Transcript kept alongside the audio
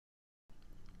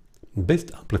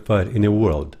Best amplifier in a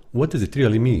world, what does it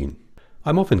really mean?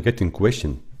 I'm often getting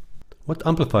questioned, what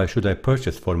amplifier should I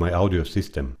purchase for my audio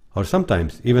system? Or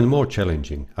sometimes, even more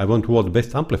challenging, I want world's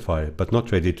best amplifier but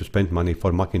not ready to spend money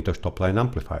for Macintosh top-line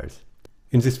amplifiers.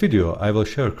 In this video, I will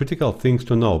share critical things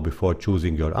to know before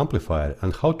choosing your amplifier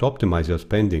and how to optimize your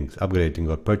spendings, upgrading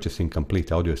or purchasing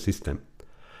complete audio system.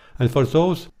 And for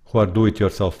those who are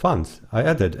do-it-yourself fans, I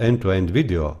added end-to-end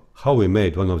video how we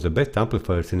made one of the best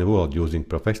amplifiers in the world using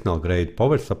professional-grade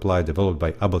power supply developed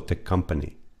by Abeltech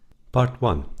company. Part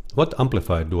 1. What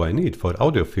amplifier do I need for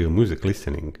audiophile music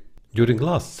listening? During the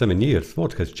last 7 years,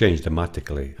 world has changed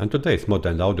dramatically, and today's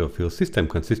modern audiophile system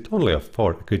consists only of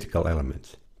 4 critical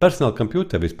elements. Personal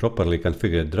computer with properly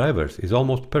configured drivers is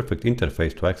almost perfect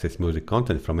interface to access music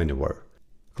content from anywhere.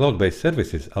 Cloud-based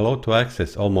services allow to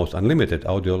access almost unlimited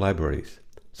audio libraries.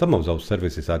 Some of those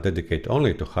services are dedicated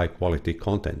only to high-quality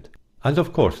content. And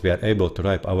of course, we are able to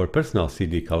write our personal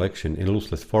CD collection in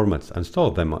lossless formats and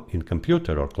store them in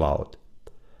computer or cloud.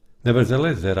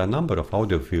 Nevertheless, there are a number of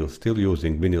audiophiles still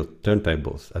using vinyl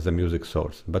turntables as a music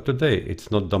source, but today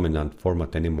it's not dominant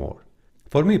format anymore.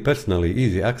 For me personally,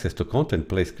 easy access to content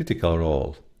plays critical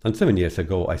role, and 7 years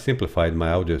ago I simplified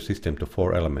my audio system to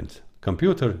 4 elements: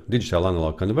 computer, digital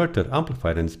analog converter,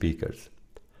 amplifier and speakers.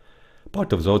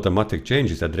 Part of those dramatic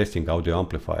change is addressing audio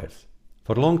amplifiers.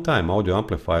 For a long time, audio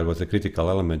amplifier was a critical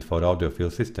element for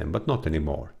audiophile system, but not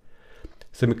anymore.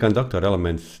 Semiconductor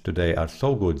elements today are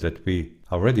so good that we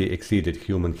already exceeded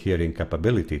human hearing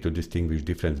capability to distinguish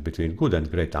difference between good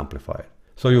and great amplifier.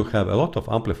 So you have a lot of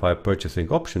amplifier purchasing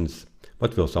options,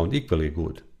 but will sound equally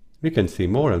good. We can see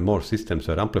more and more systems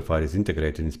where amplifier is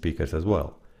integrated in speakers as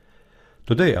well.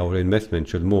 Today our investment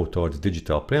should move towards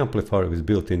digital preamplifier with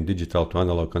built-in digital to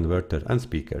analog converter and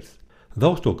speakers.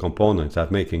 Those two components are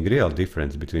making real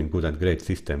difference between good and great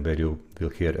system where you will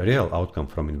hear a real outcome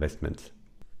from investments.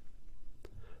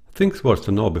 Things worth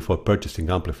to know before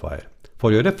purchasing amplifier.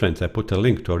 For your reference, I put a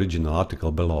link to original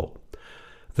article below.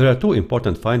 There are 2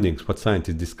 important findings what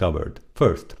scientists discovered.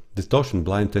 First, distortion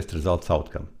blind test results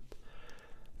outcome.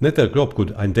 NetherGroup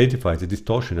could identify the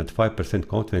distortion at 5%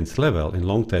 confidence level in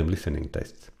long-term listening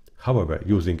tests. However,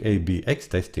 using ABX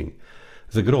testing,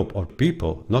 the group or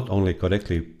people not only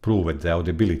correctly proved the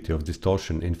audibility of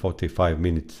distortion in 45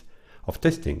 minutes of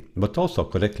testing, but also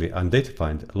correctly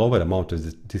identified lower amount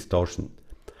of distortion.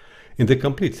 In the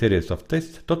complete series of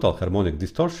tests, total harmonic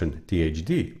distortion,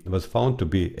 THD, was found to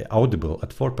be audible at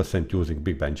 4% using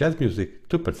big band jazz music,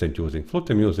 2% using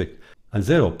flute music, and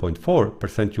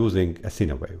 0.4% using a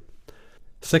cinewave.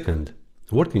 Second,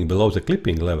 working below the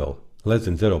clipping level, less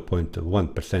than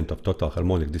 0.1% of total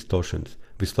harmonic distortions,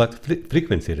 with flat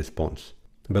frequency response,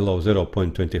 below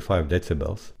 0.25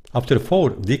 decibels. After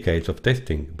 4 decades of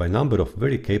testing by a number of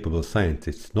very capable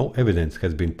scientists, no evidence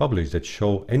has been published that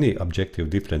show any objective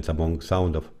difference among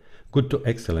sound of good to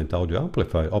excellent audio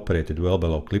amplifier operated well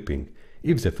below clipping,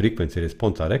 if the frequency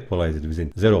response are equalized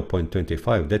within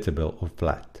 0.25 decibel or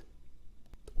flat.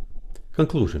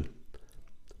 Conclusion.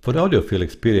 For audiophile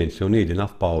experience you need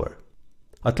enough power.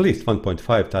 At least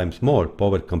 1.5 times more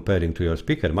power comparing to your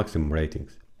speaker maximum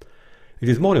ratings. It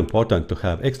is more important to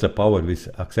have extra power with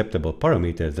acceptable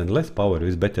parameters than less power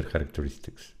with better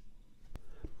characteristics.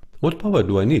 What power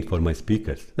do I need for my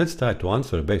speakers? Let's try to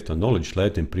answer based on knowledge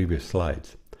learned in previous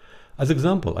slides. As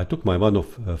example, I took my one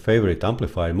of favorite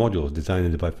amplifier modules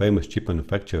designed by famous chip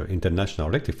manufacturer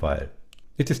International Rectifier.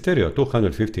 It's a stereo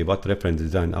 250 watt reference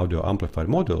design audio amplifier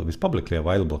module with publicly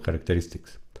available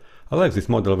characteristics. I like this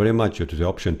model very much due to the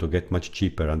option to get much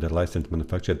cheaper under licensed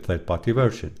manufactured third-party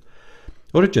version.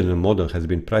 Original model has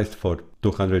been priced for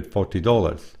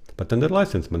 $240, but under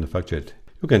licensed manufactured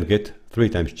you can get 3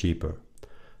 times cheaper.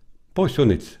 Both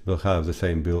units will have the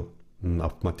same bill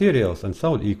of materials and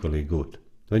sound equally good.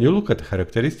 When you look at the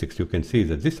characteristics, you can see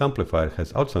that this amplifier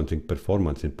has outsounding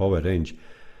performance in power range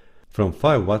from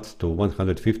 5 watts to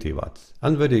 150 watts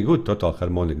and very good total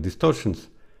harmonic distortions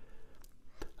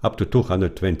up to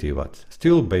 220 watts,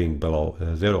 still being below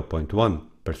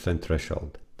 0.1%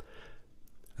 threshold.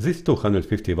 This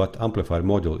 250 watt amplifier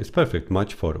module is perfect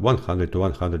match for 100 to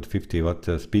 150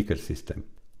 watt speaker system.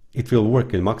 It will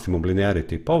work in maximum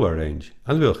linearity power range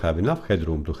and will have enough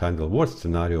headroom to handle worst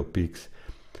scenario peaks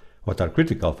what are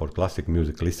critical for classic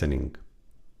music listening.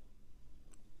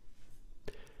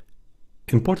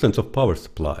 Importance of power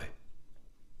supply.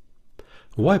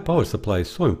 Why power supply is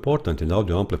so important in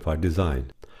audio amplifier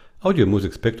design? Audio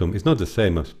music spectrum is not the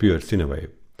same as pure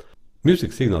cinewave.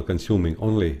 Music signal consuming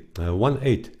only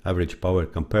 1/8 average power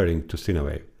comparing to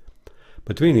cinewave.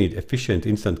 But we need efficient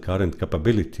instant current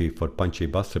capability for punchy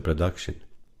bass reproduction.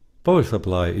 Power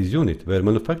supply is unit where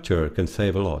manufacturer can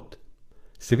save a lot.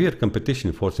 Severe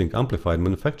competition forcing amplifier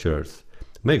manufacturers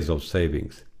makes those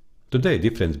savings. Today,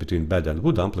 difference between bad and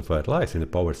good amplifier lies in the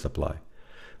power supply.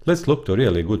 Let's look to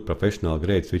really good professional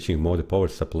grade switching mode power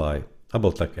supply,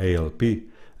 Abletech ALP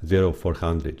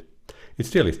 0400.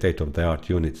 It's really state-of-the-art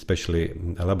unit, specially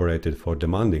elaborated for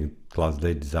demanding Class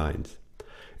D designs.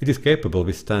 It is capable to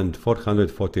withstand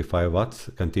 445 watts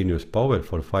continuous power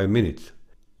for 5 minutes,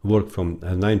 work from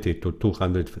 90 to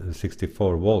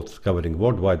 264 volts covering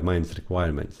worldwide mains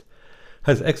requirements,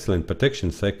 has excellent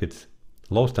protection circuits,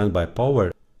 low standby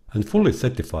power, and fully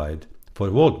certified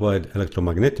for worldwide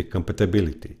electromagnetic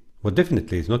compatibility, what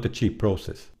definitely is not a cheap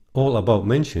process. All above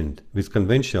mentioned with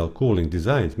conventional cooling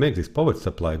designs make this power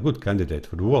supply a good candidate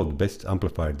for the world's best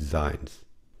amplifier designs.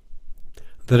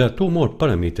 There are two more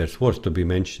parameters worth to be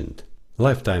mentioned: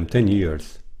 lifetime 10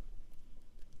 years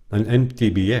and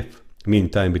MTBF, mean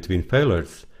time between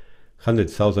failures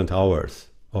 100,000 hours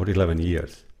or 11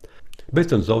 years.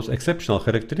 Based on those exceptional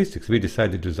characteristics, we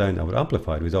decided to design our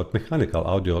amplifier without mechanical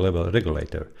audio level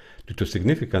regulator due to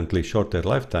significantly shorter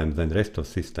lifetime than the rest of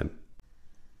the system.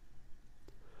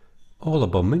 All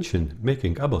above mentioned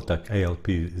making Abletech ALP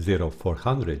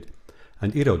 0400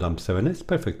 and Audiophile 7S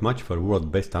perfect match for world's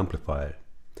best amplifier.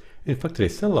 In factory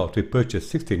sellout, we purchased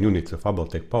 16 units of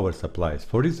Abletech power supplies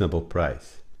for reasonable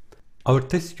price. Our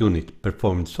test unit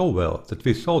performed so well that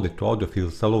we sold it to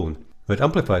Audiophile Saloon, where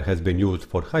amplifier has been used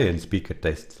for high-end speaker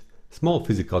tests. Small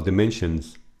physical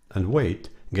dimensions and weight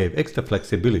gave extra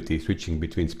flexibility switching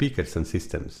between speakers and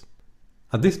systems.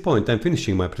 At this point, I'm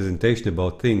finishing my presentation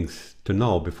about things to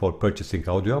know before purchasing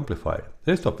audio amplifier.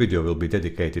 The rest of the video will be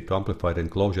dedicated to amplifier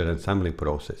enclosure and assembling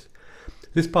process.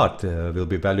 This part will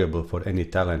be valuable for any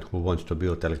talent who wants to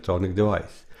build electronic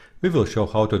device. We will show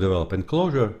how to develop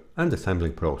enclosure and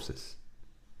assembling process.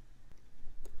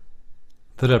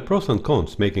 There are pros and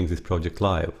cons making this project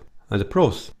live. And the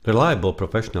pros: reliable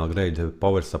professional grade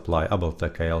power supply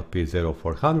Abletech ALP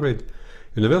 0400,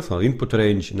 universal input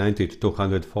range 90 to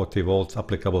 240 volts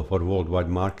applicable for worldwide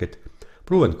market,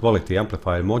 proven quality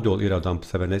amplifier module Audiophile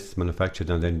 7S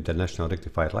manufactured under international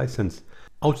rectifier license,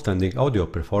 outstanding audio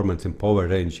performance in power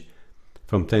range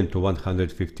from 10 to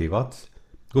 150 watts,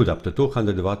 good up to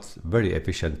 200 watts, very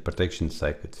efficient protection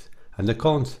circuits. And the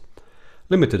cons: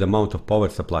 limited amount of power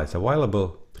supplies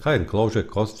available, high enclosure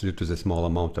costs due to the small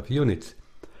amount of units.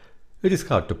 It is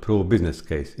hard to prove business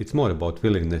case, it's more about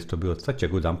willingness to build such a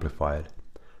good amplifier.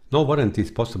 No warranty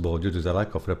is possible due to the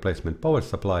lack of replacement power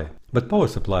supply, but power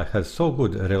supply has so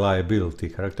good reliability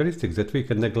characteristics that we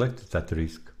can neglect that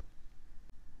risk.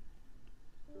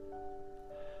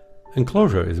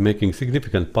 Enclosure is making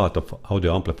significant part of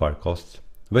audio amplifier costs.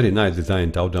 Very nice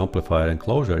designed audio amplifier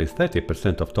enclosure is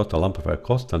 30% of total amplifier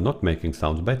cost and not making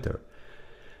sounds better.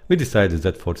 We decided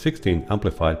that for 16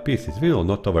 amplifier pieces we will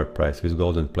not overprice with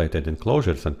golden plated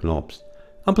enclosures and knobs.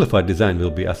 Amplifier design will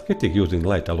be aesthetic using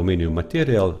light aluminum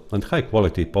material and high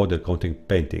quality powder coating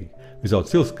painting without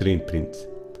silk screen prints.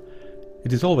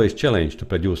 It is always a challenge to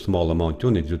produce small amount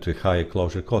units due to high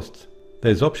enclosure costs.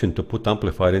 There is option to put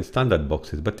amplifier in standard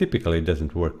boxes, but typically it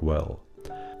doesn't work well.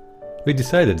 We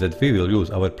decided that we will use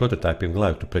our prototyping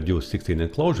lab to produce 16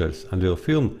 enclosures and will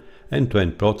film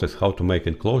end-to-end process how to make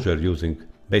enclosure using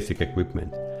basic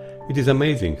equipment. It is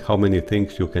amazing how many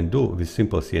things you can do with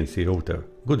simple CNC router.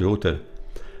 Good router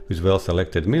with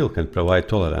well-selected mill can provide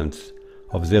tolerance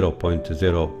of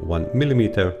 0.01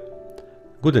 mm.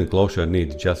 Good enclosure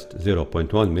needs just 0.1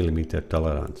 mm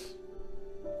tolerance.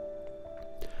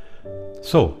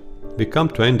 So, we come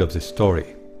to end of this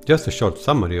story. Just a short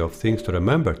summary of things to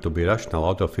remember to be rational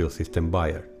audiophile system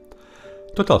buyer.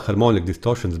 Total harmonic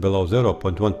distortions below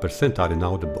 0.1% are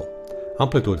inaudible.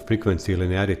 Amplitude frequency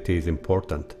linearity is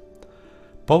important.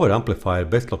 Power amplifier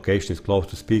best location is close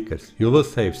to speakers. You will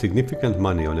save significant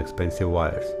money on expensive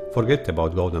wires. Forget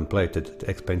about golden plated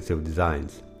expensive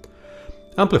designs.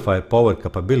 Amplifier power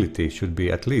capability should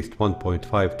be at least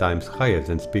 1.5 times higher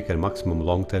than speaker maximum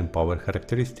long-term power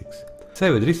characteristics.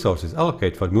 Saved resources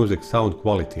allocate for music sound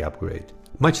quality upgrade.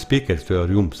 Match speakers to your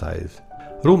room size.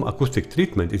 Room acoustic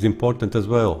treatment is important as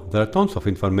well. There are tons of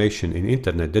information in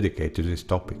internet dedicated to this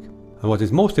topic. And what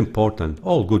is most important,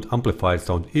 all good amplifiers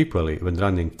sound equally when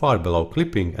running far below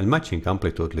clipping and matching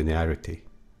amplitude linearity.